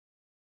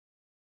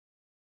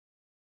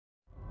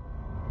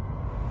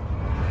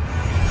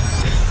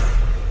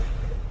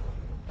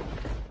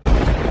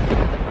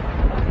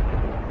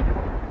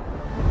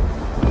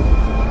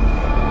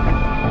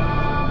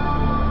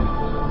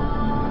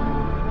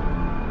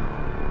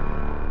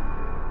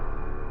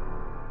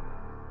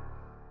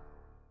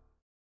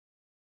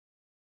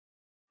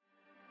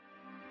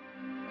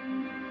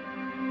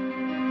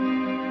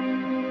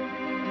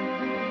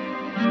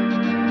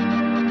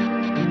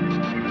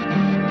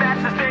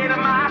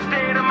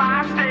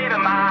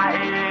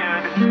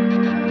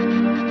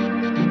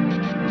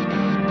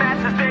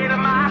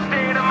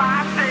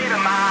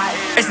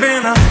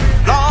been a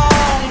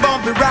long,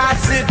 bumpy ride,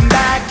 sitting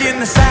back in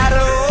the saddle.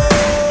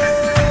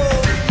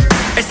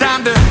 It's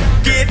time to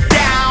get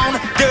down,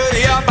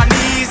 dirty up our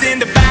knees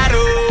into battle.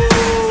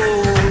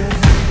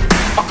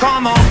 Oh,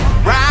 come on,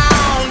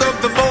 round up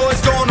the boys,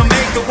 gonna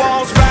make the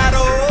walls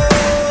rattle.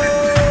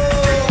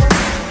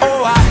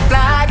 Oh, our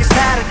flag is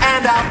tattered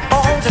and our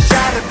bones are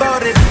shattered,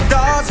 but it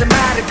doesn't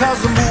matter,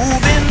 cause we're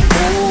moving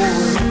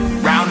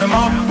forward. Round them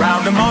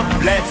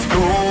up, let's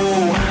go.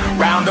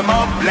 Round them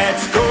up,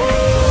 let's go.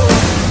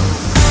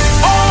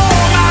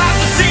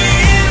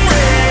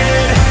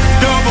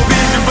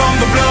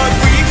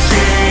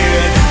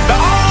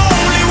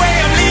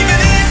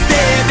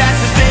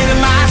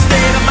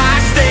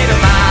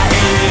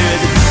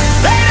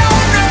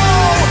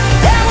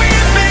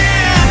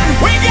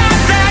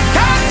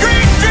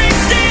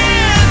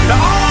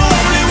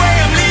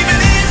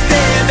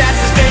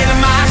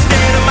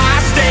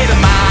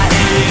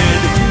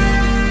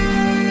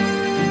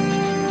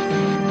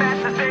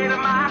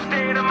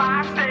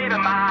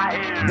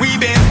 We've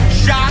been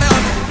shot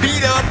up,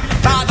 beat up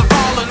by the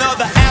falling of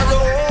the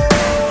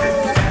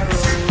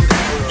arrows.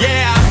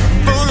 Yeah,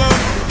 full of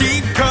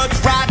deep cuts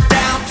right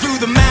down to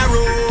the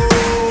marrow.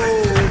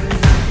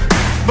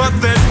 But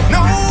there's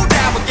no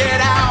doubt we'll get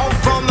out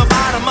from the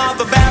bottom of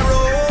the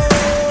barrel.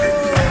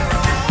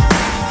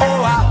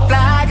 Oh, our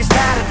flag is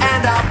tattered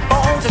and our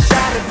bones are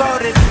shattered,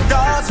 but it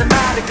doesn't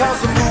matter,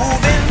 cause we're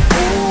moving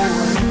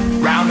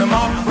forward. Round them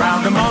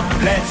up,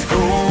 let's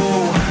go.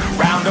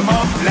 Round them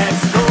up,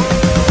 let's go.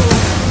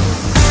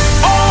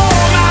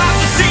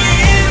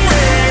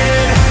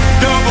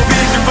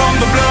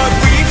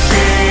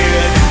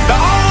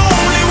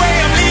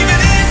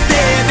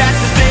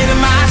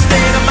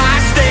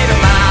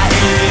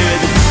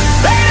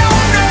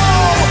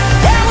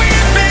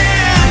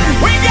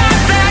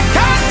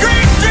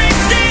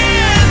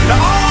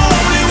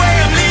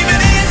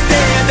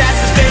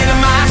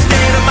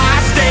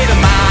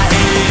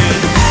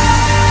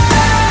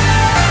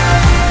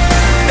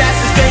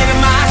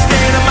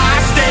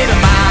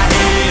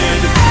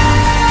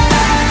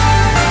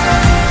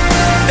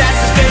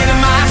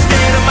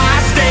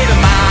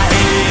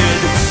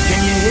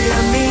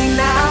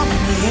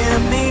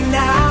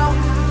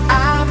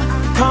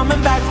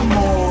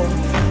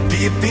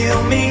 Do you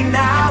feel me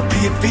now? Do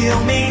you feel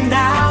me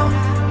now?